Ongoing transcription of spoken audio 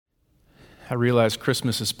I realize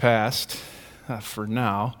Christmas is past for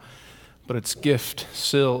now, but its gift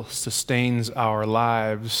still sustains our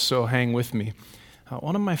lives, so hang with me.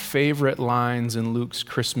 One of my favorite lines in Luke's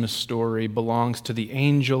Christmas story belongs to the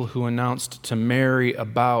angel who announced to Mary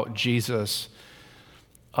about Jesus.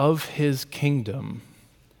 Of his kingdom,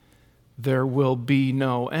 there will be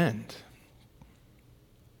no end.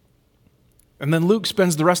 And then Luke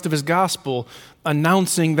spends the rest of his gospel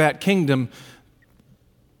announcing that kingdom.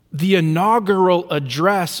 The inaugural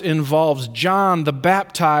address involves John the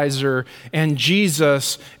Baptizer and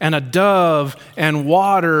Jesus and a dove and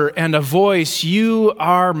water and a voice. You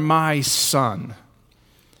are my son,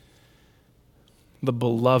 the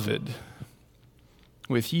beloved.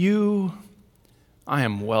 With you, I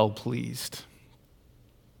am well pleased.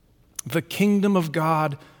 The kingdom of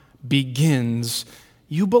God begins.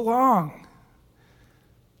 You belong.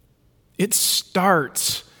 It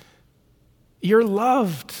starts. You're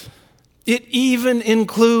loved. It even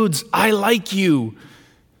includes, I like you.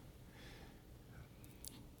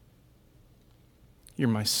 You're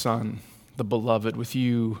my son, the beloved. With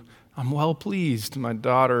you, I'm well pleased. My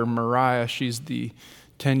daughter, Mariah, she's the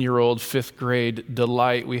 10-year-old fifth grade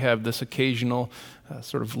delight. We have this occasional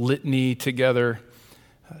sort of litany together.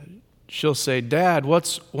 She'll say, Dad,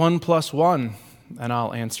 what's 1 + 1? And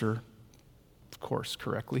I'll answer, of course,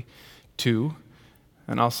 correctly, 2.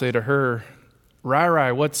 And I'll say to her,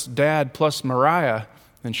 Rai, what's Dad plus Mariah?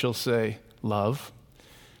 And she'll say, love.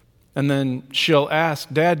 And then she'll ask,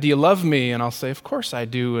 Dad, do you love me? And I'll say, of course I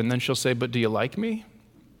do. And then she'll say, but do you like me?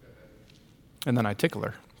 And then I tickle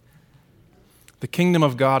her. The kingdom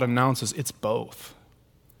of God announces it's both.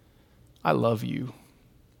 I love you.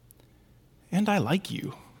 And I like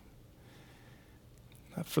you.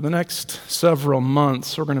 For the next several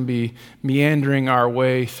months, we're going to be meandering our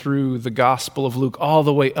way through the Gospel of Luke all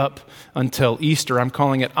the way up until Easter. I'm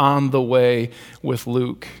calling it On the Way with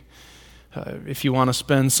Luke. If you want to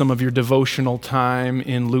spend some of your devotional time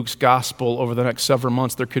in Luke's Gospel over the next several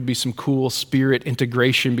months, there could be some cool spirit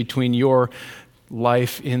integration between your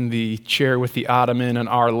life in the chair with the ottoman and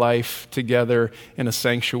our life together in a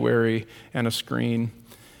sanctuary and a screen.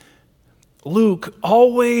 Luke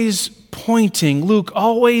always pointing, Luke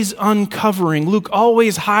always uncovering, Luke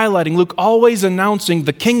always highlighting, Luke always announcing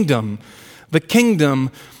the kingdom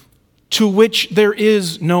to which there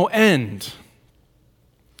is no end.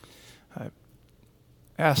 I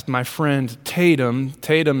asked my friend Tatum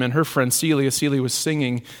and her friend Celia was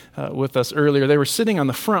singing with us earlier. They were sitting on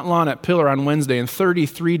the front lawn at Pillar on Wednesday in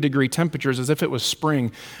 33-degree temperatures as if it was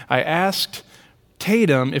spring. I asked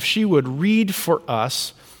Tatum if she would read for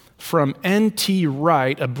us from N.T.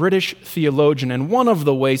 Wright, a British theologian, and one of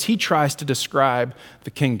the ways he tries to describe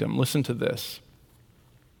the kingdom. Listen to this.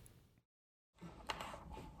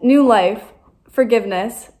 New life,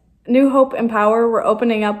 forgiveness, new hope and power were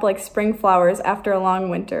opening up like spring flowers after a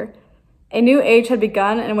long winter. A new age had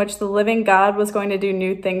begun in which the living God was going to do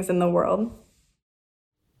new things in the world.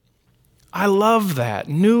 I love that.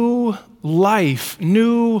 New life,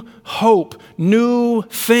 new hope, new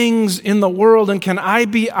things in the world. And can I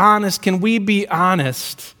be honest? Can we be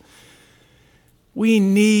honest? We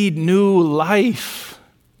need new life,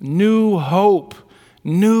 new hope,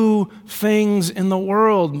 new things in the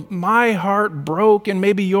world. My heart broke, and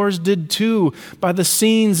maybe yours did too, by the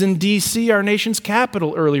scenes in D.C., our nation's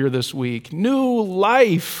capital, earlier this week. New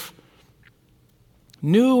life,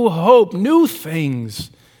 new hope, new things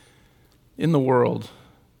in the world.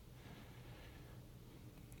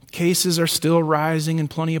 Cases are still rising in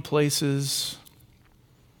plenty of places.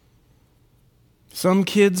 Some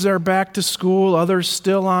kids are back to school, others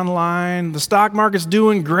still online. The stock market's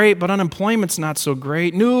doing great, but unemployment's not so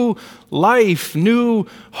great. New life, new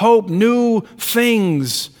hope, new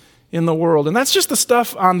things in the world. And that's just the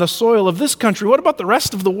stuff on the soil of this country. What about the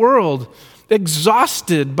rest of the world?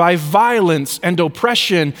 Exhausted by violence and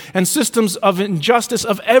oppression and systems of injustice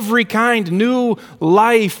of every kind. New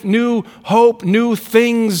life, new hope, new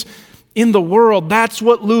things in the world. That's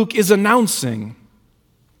what Luke is announcing.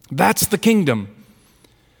 That's the kingdom.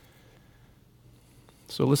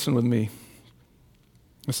 So listen with me.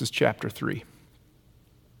 This is chapter 3.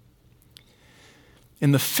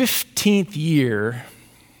 In the 15th year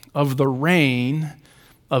of the reign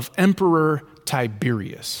of Emperor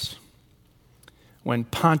Tiberius, when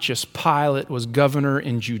Pontius Pilate was governor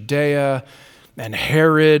in Judea, and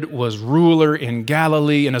Herod was ruler in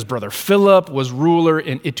Galilee, and his brother Philip was ruler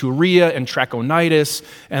in Iturea and Trachonitis,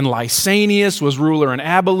 and Lysanias was ruler in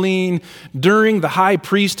Abilene, during the high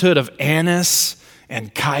priesthood of Annas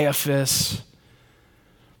and Caiaphas,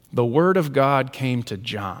 the word of God came to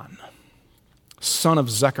John, son of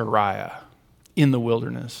Zechariah, in the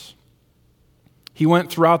wilderness. He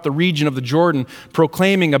went throughout the region of the Jordan,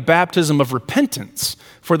 proclaiming a baptism of repentance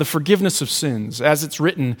for the forgiveness of sins, as it's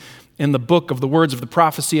written in the book of the words of the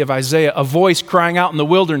prophecy of Isaiah, a voice crying out in the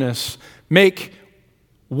wilderness, make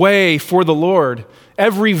way for the Lord.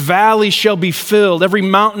 Every valley shall be filled, every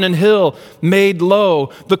mountain and hill made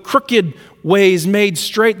low, the crooked ways made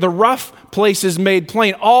straight, the rough places made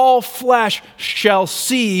plain. All flesh shall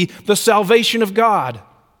see the salvation of God.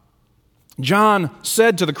 John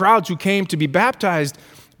said to the crowds who came to be baptized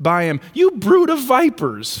by him, you brood of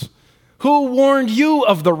vipers, who warned you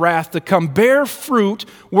of the wrath to come? Bear fruit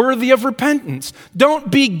worthy of repentance.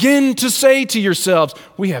 Don't begin to say to yourselves,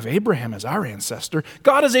 we have Abraham as our ancestor.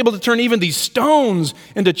 God is able to turn even these stones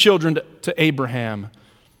into children to Abraham.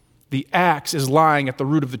 The axe is lying at the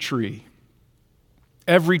root of the tree.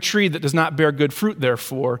 Every tree that does not bear good fruit,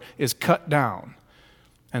 therefore, is cut down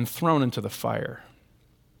and thrown into the fire.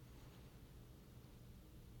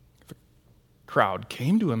 The crowd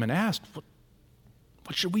came to him and asked,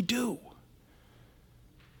 what should we do?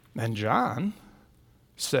 And John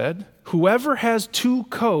said, whoever has 2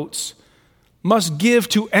 coats must give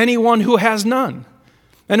to anyone who has none.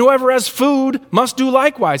 And whoever has food must do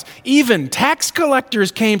likewise. Even tax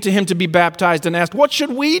collectors came to him to be baptized and asked, what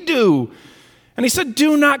should we do? And he said,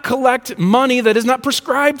 do not collect money that is not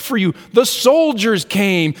prescribed for you. The soldiers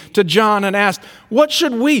came to John and asked, what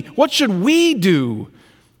should we do?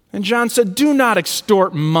 And John said, do not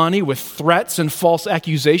extort money with threats and false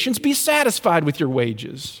accusations. Be satisfied with your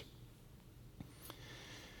wages.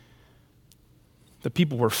 The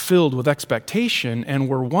people were filled with expectation and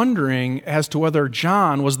were wondering as to whether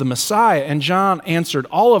John was the Messiah. And John answered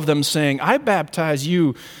all of them, saying, I baptize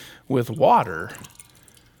you with water.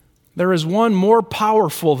 There is one more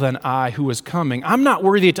powerful than I who is coming. I'm not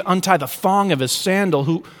worthy to untie the thong of his sandal,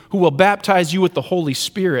 who will baptize you with the Holy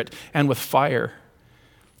Spirit and with fire.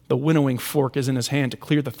 The winnowing fork is in his hand to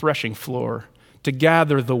clear the threshing floor, to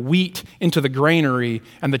gather the wheat into the granary,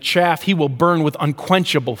 and the chaff he will burn with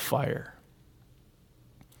unquenchable fire.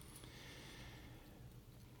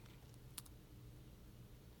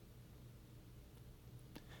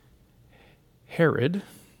 Herod,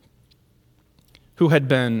 who had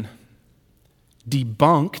been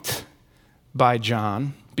debunked by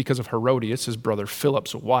John because of Herodias, his brother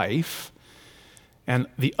Philip's wife, and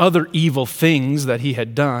the other evil things that he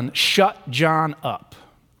had done, shut John up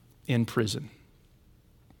in prison.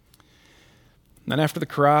 And then after the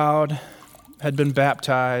crowd had been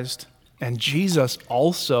baptized, and Jesus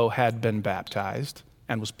also had been baptized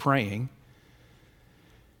and was praying,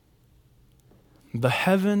 the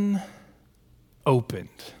heaven opened,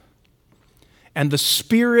 and the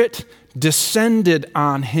Spirit descended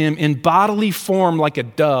on him in bodily form like a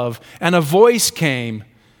dove, and a voice came,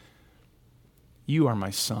 you are my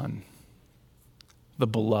Son, the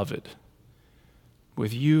beloved.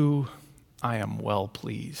 With you I am well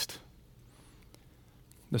pleased.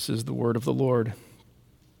 This is the word of the Lord.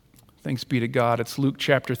 Thanks be to God. It's Luke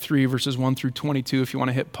chapter 3, verses 1 through 22. If you want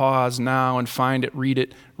to hit pause now and find it, read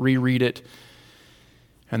it, reread it,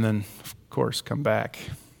 and then, of course, come back.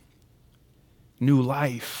 New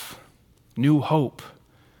life, new hope,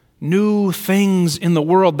 new things in the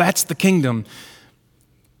world. That's the kingdom.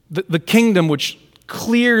 The kingdom which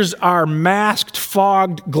clears our masked,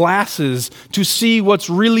 fogged glasses to see what's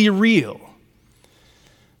really real.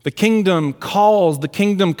 The kingdom calls, the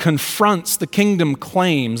kingdom confronts, the kingdom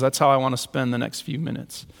claims. That's how I want to spend the next few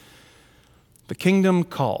minutes. The kingdom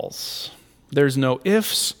calls. There's no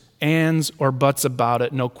ifs, ands, or buts about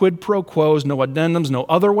it. No quid pro quos, no addendums, no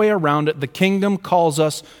other way around it. The kingdom calls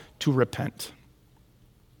us to repent.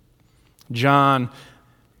 John,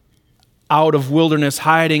 out of wilderness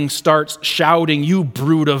hiding, starts shouting, you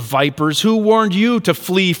brood of vipers, who warned you to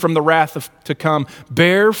flee from the wrath to come?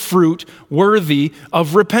 Bear fruit worthy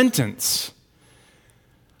of repentance.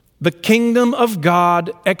 The kingdom of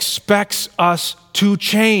God expects us to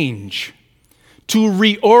change, to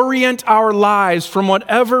reorient our lives from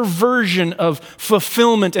whatever version of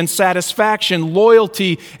fulfillment and satisfaction,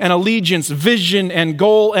 loyalty and allegiance, vision and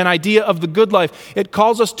goal and idea of the good life. It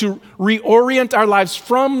calls us to reorient our lives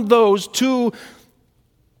from those to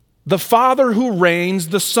the Father who reigns,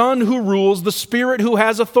 the Son who rules, the Spirit who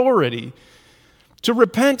has authority. To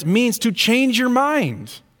repent means to change your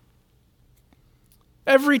mind.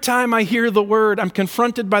 Every time I hear the word, I'm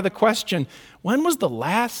confronted by the question, when was the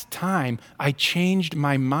last time I changed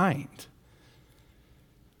my mind?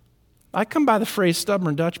 I come by the phrase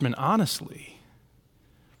stubborn Dutchman honestly.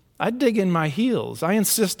 I dig in my heels. I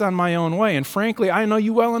insist on my own way. And frankly, I know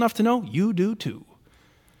you well enough to know you do too.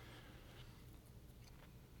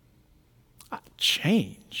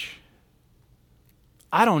 Change.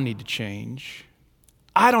 I don't need to change.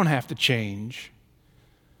 I don't have to change.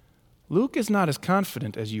 Luke is not as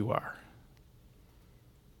confident as you are.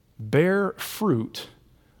 Bear fruit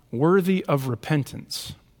worthy of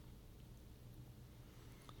repentance.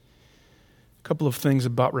 A couple of things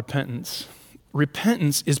about repentance.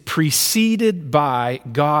 Repentance is preceded by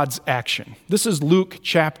God's action. This is Luke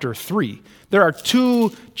chapter 3. There are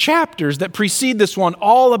 2 chapters that precede this one,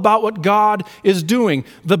 all about what God is doing.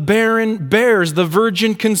 The barren bears, the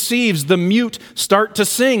virgin conceives, the mute start to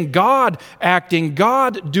sing. God acting,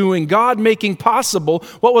 God doing, God making possible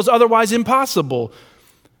what was otherwise impossible.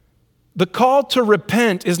 The call to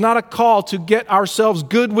repent is not a call to get ourselves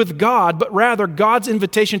good with God, but rather God's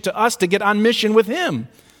invitation to us to get on mission with Him.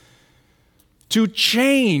 To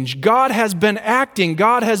change. God has been acting,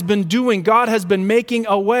 God has been doing, God has been making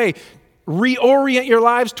a way. Reorient your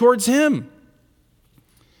lives towards Him.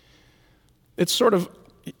 It's sort of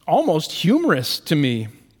almost humorous to me.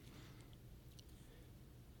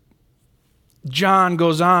 John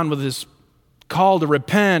goes on with his call to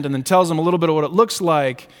repent and then tells them a little bit of what it looks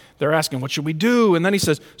like. They're asking, what should we do? And then he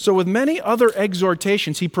says, so with many other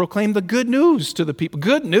exhortations, he proclaimed the good news to the people.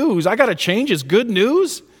 Good news? I got to change is good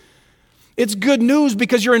news? It's good news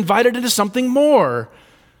because you're invited into something more.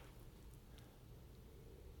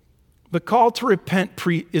 The call to repent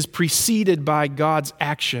is preceded by God's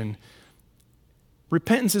action.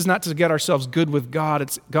 Repentance is not to get ourselves good with God.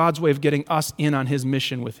 It's God's way of getting us in on His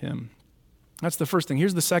mission with Him. That's the first thing.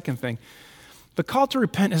 Here's the second thing. The call to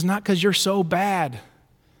repent is not because you're so bad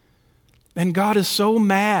and God is so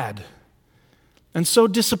mad and so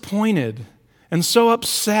disappointed and so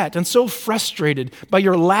upset and so frustrated by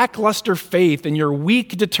your lackluster faith and your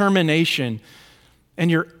weak determination and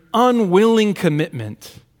your unwilling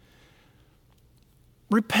commitment.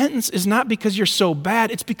 Repentance is not because you're so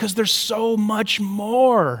bad, it's because there's so much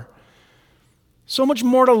more. So much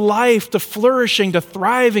more to life, to flourishing, to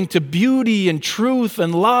thriving, to beauty and truth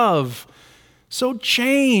and love. So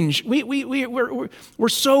change. We're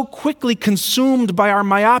so quickly consumed by our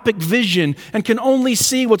myopic vision and can only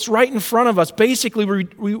see what's right in front of us. Basically,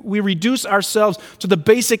 we reduce ourselves to the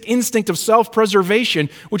basic instinct of self-preservation,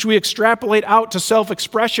 which we extrapolate out to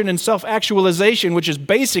self-expression and self-actualization, which is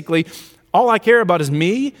basically all I care about is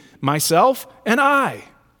me, myself, and I.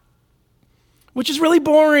 Which is really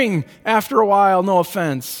boring after a while, no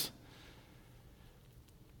offense.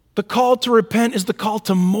 The call to repent is the call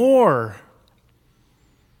to more.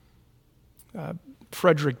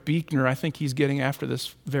 Frederick Buechner, I think he's getting after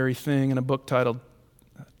this very thing in a book titled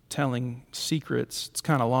Telling Secrets. It's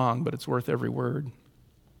kind of long, but it's worth every word.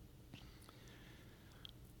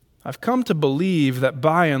 I've come to believe that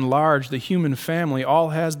by and large, the human family all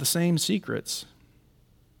has the same secrets,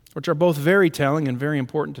 which are both very telling and very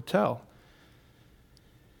important to tell.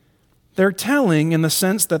 They're telling in the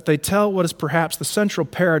sense that they tell what is perhaps the central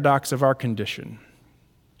paradox of our condition,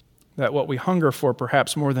 that what we hunger for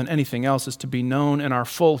perhaps more than anything else is to be known in our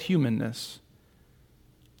full humanness,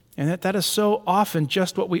 and that is so often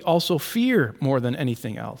just what we also fear more than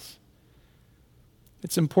anything else.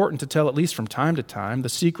 It's important to tell, at least from time to time, the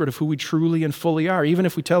secret of who we truly and fully are, even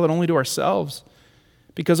if we tell it only to ourselves,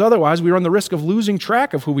 because otherwise we run the risk of losing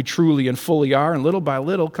track of who we truly and fully are, and little by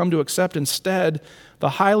little come to accept instead the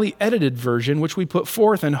highly edited version which we put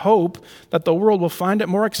forth in hope that the world will find it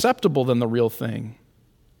more acceptable than the real thing.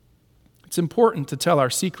 It's important to tell our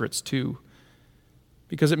secrets too,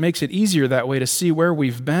 because it makes it easier that way to see where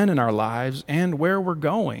we've been in our lives and where we're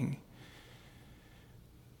going.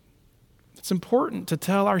 It's important to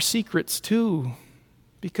tell our secrets too,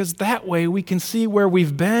 because that way we can see where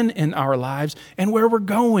we've been in our lives and where we're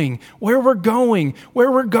going.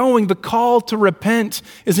 The call to repent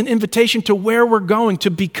is an invitation to where we're going, to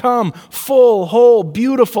become full, whole,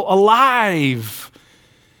 beautiful, alive.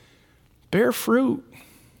 Bear fruit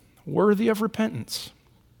worthy of repentance.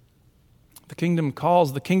 The kingdom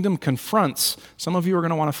calls, the kingdom confronts. Some of you are going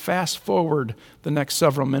to want to fast forward the next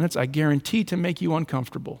several minutes, I guarantee, to make you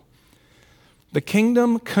uncomfortable. The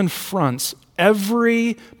kingdom confronts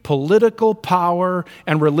every political power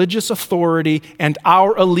and religious authority and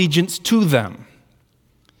our allegiance to them.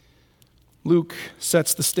 Luke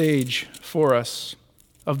sets the stage for us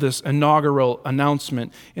of this inaugural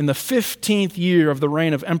announcement in the 15th year of the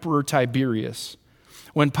reign of Emperor Tiberius,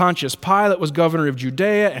 when Pontius Pilate was governor of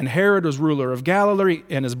Judea, and Herod was ruler of Galilee,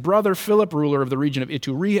 and his brother Philip, ruler of the region of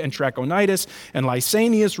Iturea and Trachonitis, and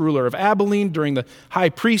Lysanias, ruler of Abilene, during the high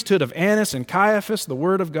priesthood of Annas and Caiaphas, the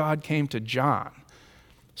word of God came to John,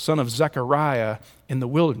 son of Zechariah, in the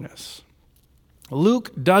wilderness.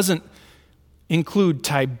 Luke doesn't include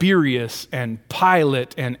Tiberius and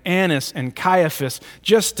Pilate and Annas and Caiaphas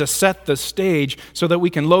just to set the stage so that we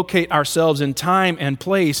can locate ourselves in time and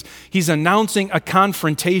place. He's announcing a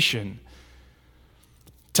confrontation.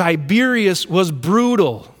 Tiberius was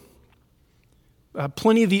brutal.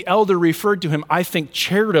 Pliny the Elder referred to him, I think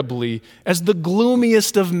charitably, as the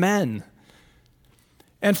gloomiest of men.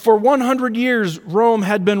 And for 100 years, Rome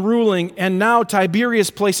had been ruling, and now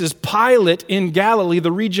Tiberius places Pilate in Galilee,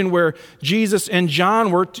 the region where Jesus and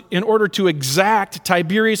John were, in order to exact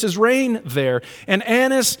Tiberius' reign there. And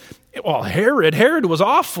Annas, Herod was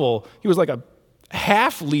awful. He was like a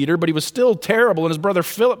half leader, but he was still terrible, and his brother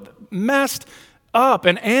Philip messed up.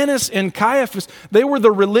 And Annas and Caiaphas, they were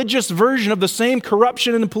the religious version of the same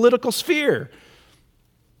corruption in the political sphere.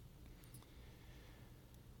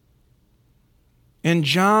 And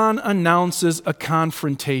John announces a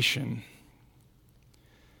confrontation.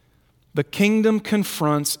 The kingdom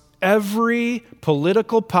confronts every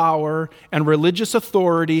political power and religious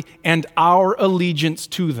authority and our allegiance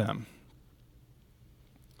to them.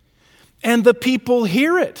 And the people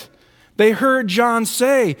hear it. They heard John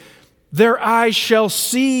say, their eyes shall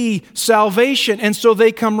see salvation. And so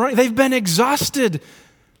they come running. They've been exhausted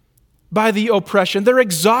by the oppression. They're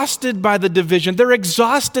exhausted by the division. They're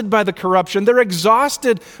exhausted by the corruption. They're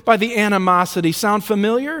exhausted by the animosity. Sound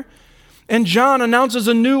familiar? And John announces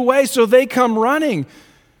a new way, so they come running.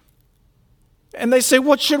 And they say,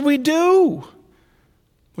 what should we do?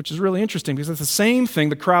 Which is really interesting because it's the same thing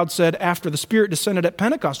the crowd said after the Spirit descended at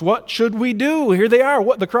Pentecost. What should we do? Here they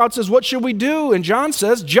are. The crowd says, what should we do? And John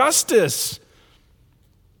says, justice.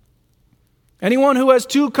 Anyone who has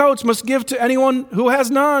 2 coats must give to anyone who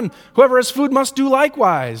has none. Whoever has food must do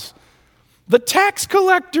likewise. The tax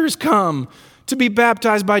collectors come to be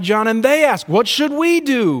baptized by John, and they ask, what should we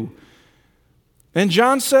do? And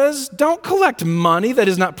John says, don't collect money that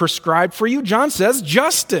is not prescribed for you. John says,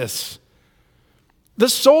 justice. The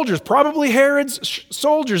soldiers, probably Herod's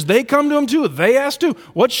soldiers, they come to him too. They ask too,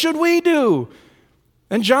 what should we do?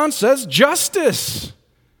 And John says, justice.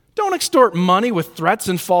 Don't extort money with threats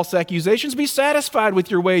and false accusations. Be satisfied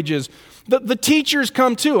with your wages. The teachers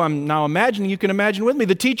come too. I'm now imagining, you can imagine with me.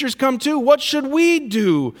 The teachers come too. What should we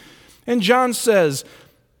do? And John says,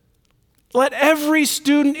 let every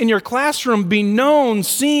student in your classroom be known,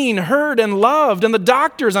 seen, heard, and loved. And the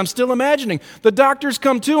doctors, I'm still imagining, the doctors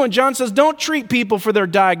come too. And John says, don't treat people for their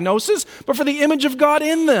diagnosis, but for the image of God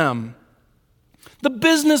in them. The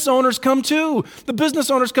business owners come too. The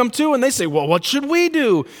business owners come too, and they say, well, what should we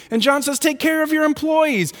do? And John says, take care of your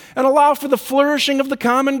employees and allow for the flourishing of the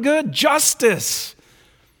common good. Justice.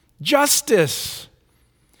 Justice.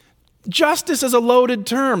 Justice is a loaded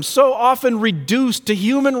term, so often reduced to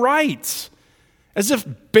human rights, as if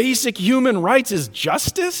basic human rights is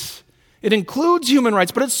justice. It includes human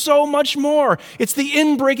rights, but it's so much more. It's the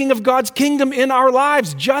inbreaking of God's kingdom in our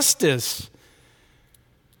lives, justice.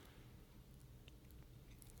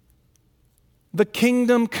 The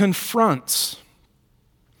kingdom confronts,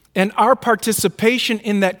 and our participation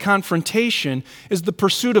in that confrontation is the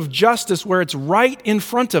pursuit of justice where it's right in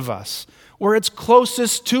front of us, where it's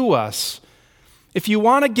closest to us. If you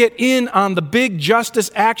want to get in on the big justice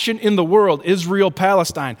action in the world, Israel,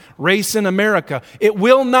 Palestine, race in America, it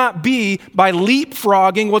will not be by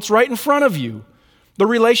leapfrogging what's right in front of you, the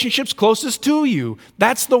relationships closest to you.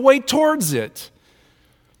 That's the way towards it.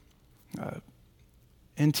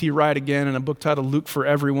 N.T. Wright again in a book titled Luke for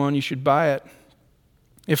Everyone. You should buy it.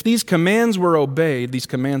 If these commands were obeyed, these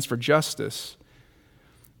commands for justice,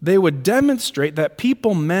 they would demonstrate that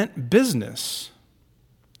people meant business.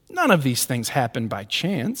 None of these things happen by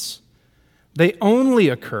chance. They only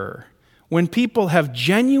occur when people have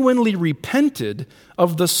genuinely repented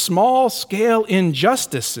of the small-scale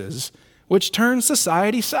injustices which turn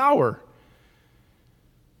society sour.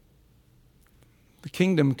 The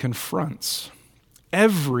kingdom confronts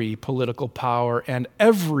every political power and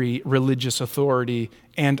every religious authority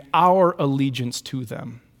and our allegiance to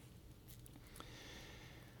them.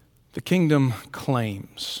 The kingdom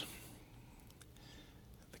claims.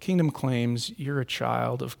 The kingdom claims you're a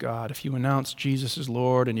child of God. If you announce Jesus as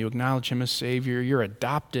Lord and you acknowledge him as Savior, you're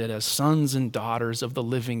adopted as sons and daughters of the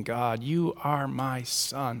living God. You are my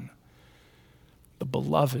son, the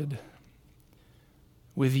beloved.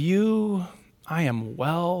 With you, I am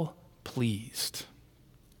well pleased.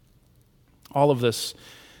 All of this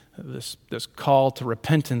call to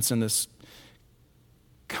repentance and this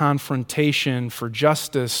confrontation for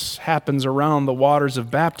justice happens around the waters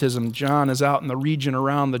of baptism. John is out in the region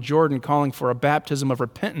around the Jordan calling for a baptism of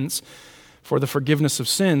repentance for the forgiveness of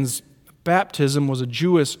sins. Baptism was a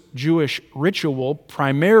Jewish ritual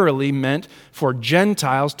primarily meant for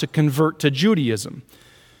Gentiles to convert to Judaism,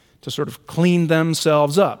 to sort of clean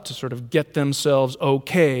themselves up, to sort of get themselves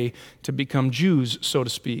okay to become Jews, so to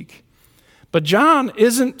speak. But John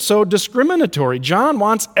isn't so discriminatory. John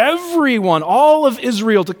wants everyone, all of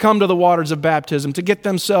Israel, to come to the waters of baptism to get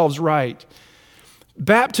themselves right.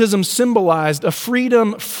 Baptism symbolized a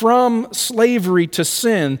freedom from slavery to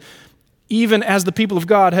sin, even as the people of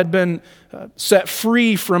God had been set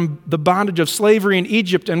free from the bondage of slavery in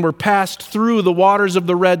Egypt and were passed through the waters of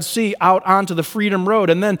the Red Sea out onto the Freedom Road,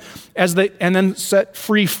 and then set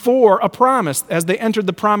free for a promise. As they entered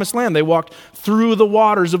the promised land, they walked through the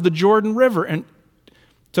waters of the Jordan River and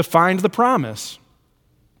to find the promise.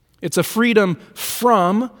 It's a freedom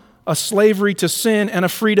from a slavery to sin and a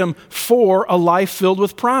freedom for a life filled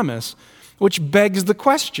with promise, which begs the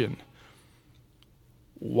question,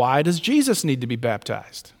 why does Jesus need to be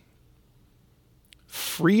baptized?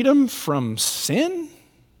 Freedom from sin?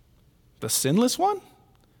 The sinless one?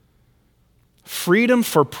 Freedom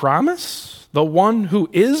for promise? The one who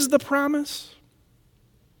is the promise?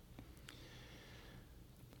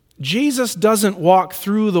 Jesus doesn't walk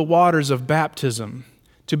through the waters of baptism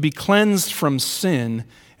to be cleansed from sin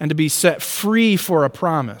and to be set free for a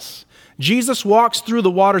promise. Jesus walks through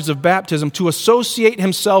the waters of baptism to associate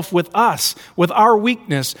himself with us, with our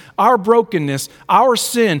weakness, our brokenness, our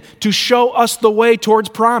sin, to show us the way towards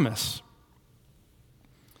promise.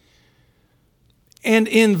 And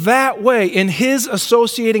in that way, in his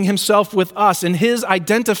associating himself with us, in his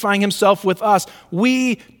identifying himself with us,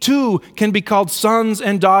 we too can be called sons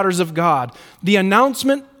and daughters of God. The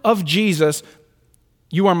announcement of Jesus,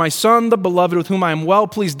 "You are my son, the beloved, with whom I am well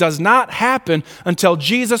pleased," does not happen until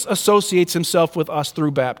Jesus associates himself with us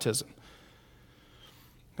through baptism.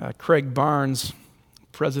 Craig Barnes,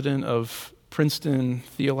 president of Princeton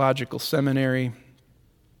Theological Seminary,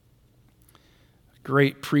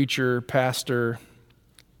 great preacher, pastor,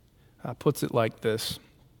 puts it like this: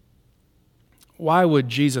 why would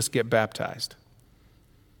Jesus get baptized?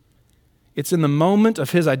 It's in the moment of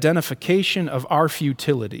his identification of our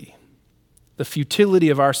futility, the futility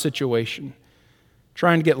of our situation,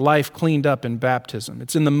 trying to get life cleaned up in baptism.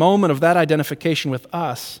 It's in the moment of that identification with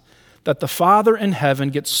us that the Father in heaven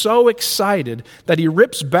gets so excited that he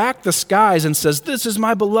rips back the skies and says, "This is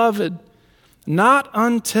my beloved." Not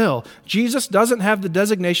until. Jesus doesn't have the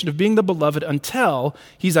designation of being the beloved until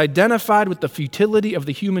he's identified with the futility of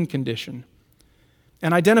the human condition.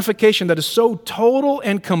 An identification that is so total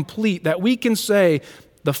and complete that we can say,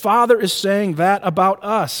 the Father is saying that about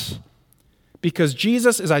us. Because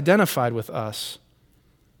Jesus is identified with us,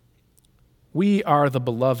 we are the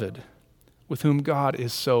beloved with whom God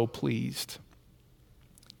is so pleased.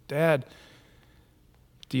 Dad,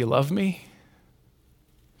 do you love me?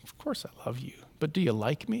 Of course I love you, but do you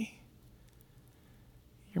like me?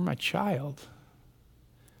 You're my child.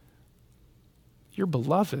 You're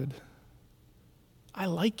beloved. I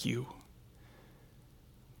like you.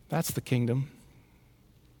 That's the kingdom.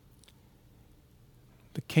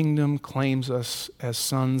 The kingdom claims us as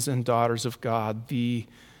sons and daughters of God. The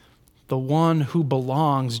one who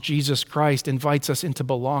belongs, Jesus Christ, invites us into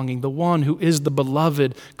belonging. The one who is the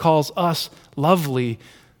beloved calls us lovely.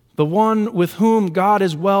 The one with whom God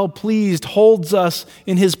is well pleased holds us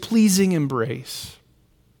in his pleasing embrace.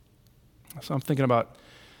 So I'm thinking about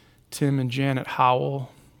Tim and Janet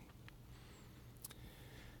Howell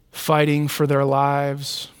fighting for their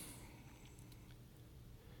lives.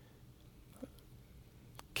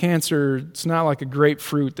 Cancer, it's not like a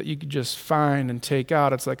grapefruit that you could just find and take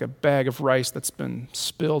out. It's like a bag of rice that's been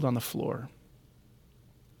spilled on the floor.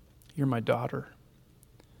 You're my daughter.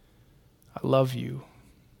 I love you.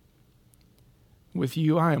 With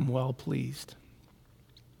you, I am well pleased.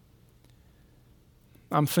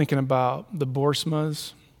 I'm thinking about the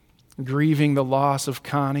Boersmas grieving the loss of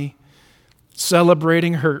Connie,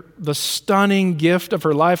 celebrating the stunning gift of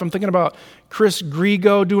her life. I'm thinking about Chris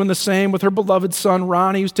Grigo doing the same with her beloved son,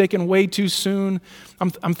 Ronnie, who's taken way too soon.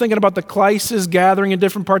 I'm thinking about the Kleises gathering in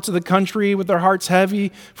different parts of the country with their hearts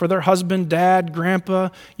heavy for their husband, dad, grandpa.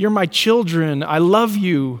 You're my children. I love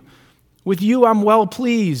you. With you, I'm well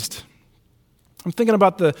pleased. I'm thinking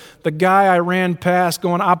about the guy I ran past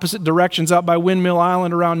going opposite directions out by Windmill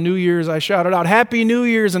Island around New Year's. I shouted out, "Happy New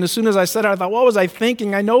Year's." And as soon as I said it, I thought, what was I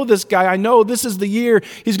thinking? I know this guy. I know this is the year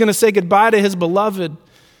he's going to say goodbye to his beloved.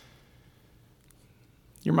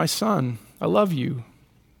 You're my son. I love you.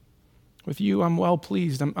 With you, I'm well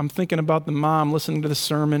pleased. I'm thinking about the mom listening to the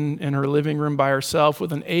sermon in her living room by herself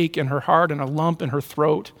with an ache in her heart and a lump in her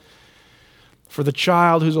throat. For the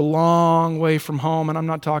child who's a long way from home, and I'm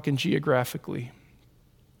not talking geographically.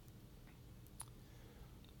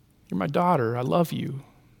 You're my daughter. I love you.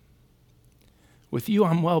 With you,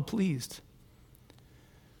 I'm well pleased.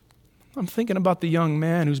 I'm thinking about the young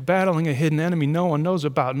man who's battling a hidden enemy no one knows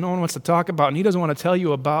about, no one wants to talk about, and he doesn't want to tell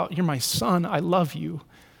you about. You're my son. I love you.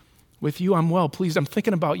 With you, I'm well pleased. I'm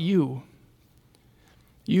thinking about you.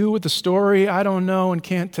 You with the story I don't know and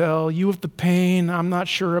can't tell. You with the pain I'm not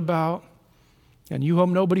sure about, and you hope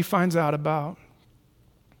nobody finds out about.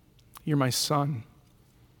 You're my son.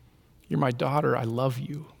 You're my daughter. I love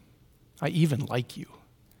you. I even like you.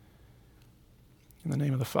 In the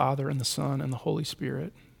name of the Father, and the Son, and the Holy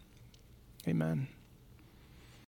Spirit. Amen.